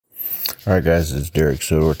All right, guys, it's Derek.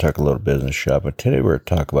 So we're talking a little business shop, but today we're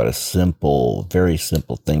talking about a simple, very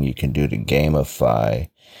simple thing you can do to gamify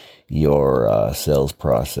your sales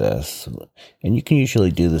process. And you can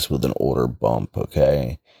usually do this with an order bump,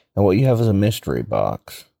 okay? And what you have is a mystery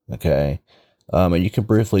box, okay? And you can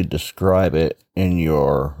briefly describe it in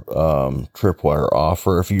your Tripwire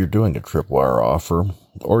offer if you're doing a Tripwire offer,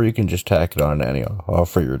 or you can just tack it on to any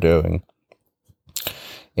offer you're doing.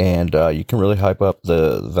 And you can really hype up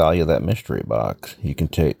the value of that mystery box. You can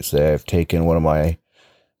say I've taken one of my,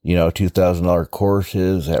 $2,000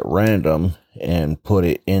 courses at random and put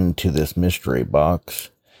it into this mystery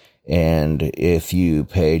box. And if you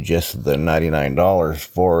pay just the $99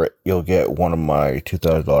 for it, you'll get one of my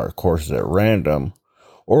 $2,000 courses at random.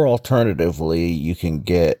 Or alternatively, you can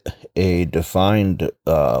get a defined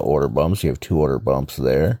order bump. So you have two order bumps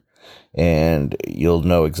there. And you'll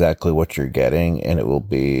know exactly what you're getting, and it will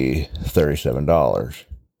be $37.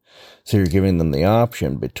 So you're giving them the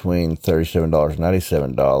option between $37 and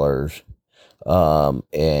 $97,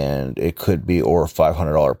 and it could be or a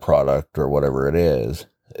 $500 product or whatever it is.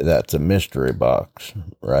 That's a mystery box,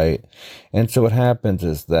 right? And so what happens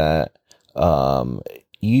is that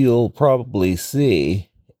you'll probably see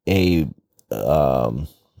a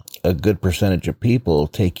good percentage of people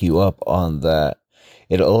take you up on that.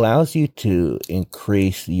 It allows you to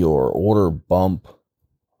increase your order bump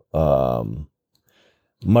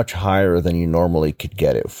much higher than you normally could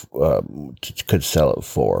get it, could sell it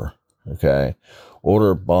for. Okay,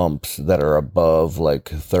 order bumps that are above like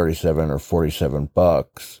 37 or 47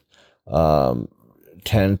 bucks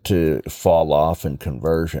tend to fall off in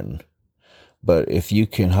conversion. But if you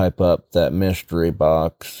can hype up that mystery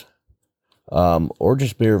box, or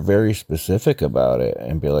just be very specific about it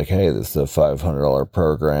and be like, hey, this is a $500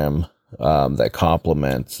 program that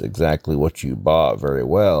complements exactly what you bought very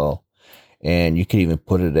well. And you can even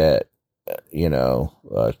put it at,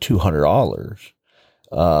 $200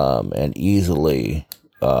 and easily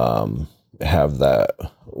have that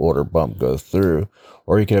order bump go through.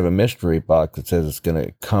 Or you could have a mystery box that says it's going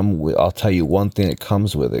to come with, I'll tell you one thing it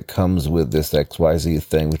comes with. It comes with this XYZ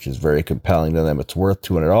thing, which is very compelling to them. It's worth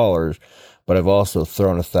 $200. But I've also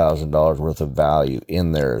thrown $1,000 worth of value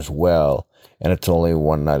in there as well, and it's only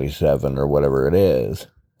 $197 or whatever it is,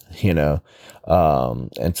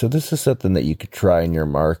 And so this is something that you could try in your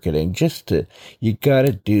marketing. You got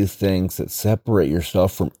to do things that separate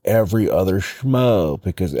yourself from every other schmo,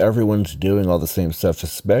 because everyone's doing all the same stuff.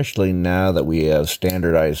 Especially now that we have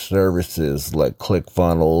standardized services like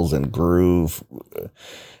ClickFunnels and Groove,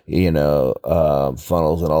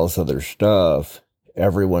 funnels and all this other stuff.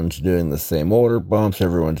 Everyone's doing the same order bumps.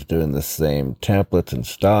 Everyone's doing the same templates and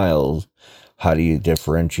styles. How do you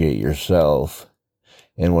differentiate yourself?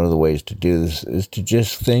 And one of the ways to do this is to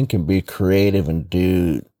just think and be creative and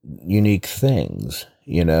do unique things,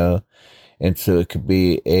 And so it could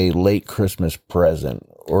be a late Christmas present,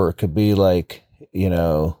 or it could be like,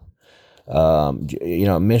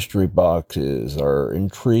 mystery boxes are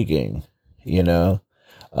intriguing,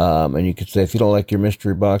 and you could say, if you don't like your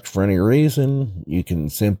mystery box for any reason, you can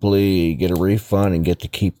simply get a refund and get to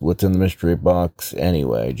keep what's in the mystery box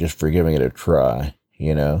anyway, just for giving it a try,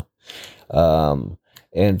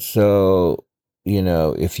 And so,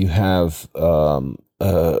 if you have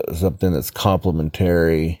something that's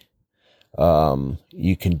complimentary,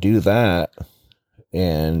 you can do that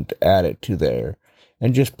and add it to there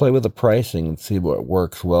and just play with the pricing and see what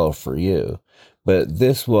works well for you. But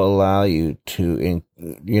this will allow you to,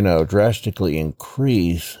 drastically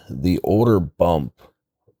increase the order bump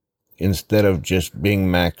instead of just being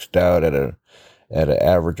maxed out at an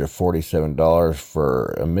average of $47 for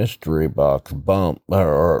a mystery box bump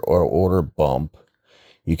or order bump.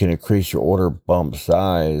 You can increase your order bump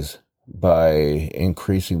size by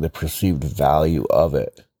increasing the perceived value of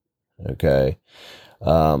it. Okay.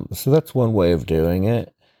 So that's one way of doing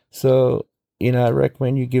it. So, I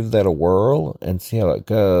recommend you give that a whirl and see how it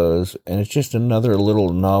goes. And it's just another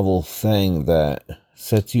little novel thing that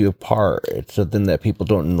sets you apart. It's something that people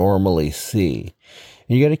don't normally see.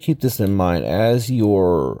 And you got to keep this in mind as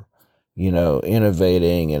you're,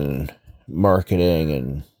 innovating and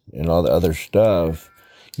marketing and all the other stuff.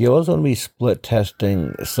 You always want to be split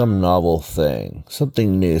testing some novel thing,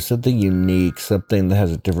 something new, something unique, something that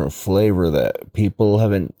has a different flavor that people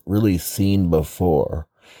haven't really seen before.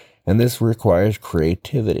 And this requires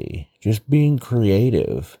creativity, just being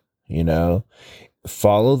creative,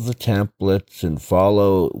 follow the templates and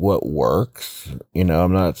follow what works.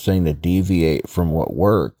 I'm not saying to deviate from what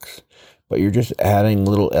works, but you're just adding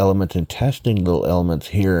little elements and testing little elements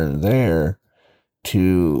here and there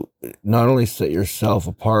to not only set yourself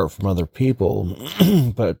apart from other people,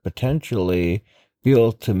 but potentially be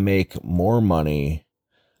able to make more money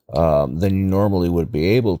than you normally would be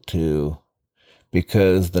able to,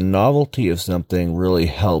 because the novelty of something really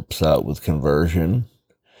helps out with conversion.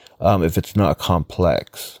 If it's not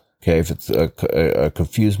complex, okay, if it's a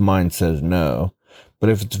confused mind says no, but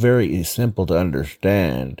if it's very simple to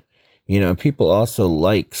understand, people also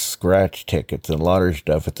like scratch tickets and lottery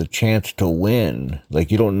stuff. It's a chance to win.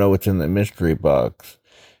 Like, you don't know what's in the mystery box.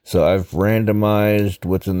 So I've randomized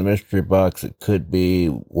what's in the mystery box. It could be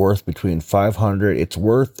worth between 500. It's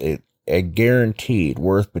worth it, a guaranteed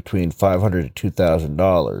worth between $500 to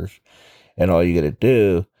 $2,000. And all you got to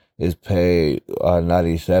do is pay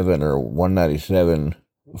 97 or 197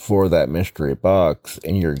 for that mystery box,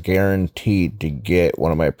 and you're guaranteed to get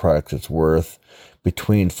one of my products that's worth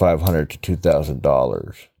between $500 to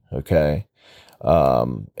 $2,000. Okay.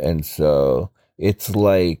 And so it's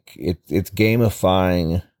like, it's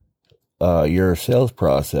gamifying, your sales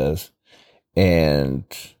process, and,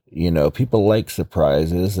 people like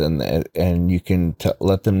surprises, and you can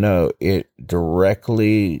let them know it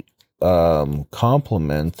directly,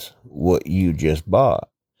 complements what you just bought,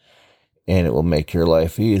 and it will make your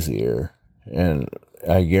life easier. And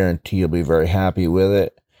I guarantee you'll be very happy with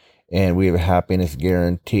it. And we have a happiness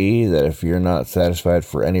guarantee that if you're not satisfied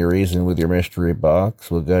for any reason with your mystery box,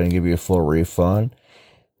 we'll go ahead and give you a full refund,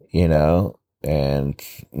 and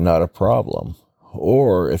not a problem.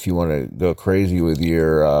 Or if you want to go crazy with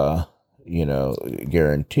your,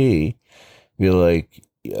 guarantee, be like,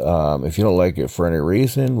 if you don't like it for any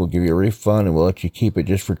reason, we'll give you a refund, and we'll let you keep it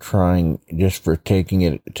just for taking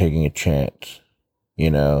a chance,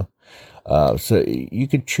 so you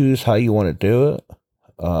could choose how you want to do it.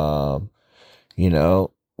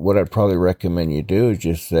 What I'd probably recommend you do is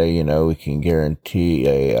just say, we can guarantee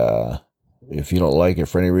if you don't like it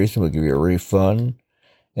for any reason, we'll give you a refund.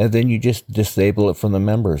 And then you just disable it from the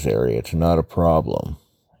members area. It's not a problem,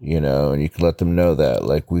 and you can let them know that,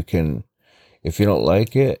 like, if you don't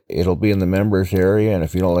like it, it'll be in the members area. And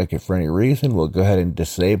if you don't like it for any reason, we'll go ahead and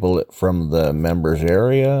disable it from the members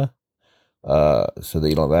area, so that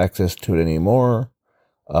you don't have access to it anymore.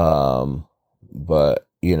 But,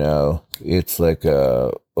 it's like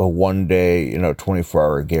a 1 day,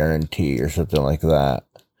 24-hour guarantee or something like that.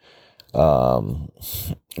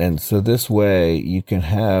 And so this way you can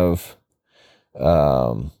have,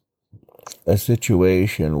 a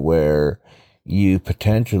situation where you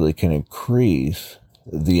potentially can increase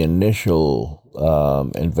the initial,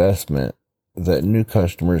 investment that new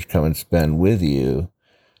customers come and spend with you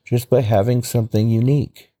just by having something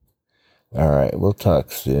unique. All right, we'll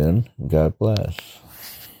talk soon. God bless.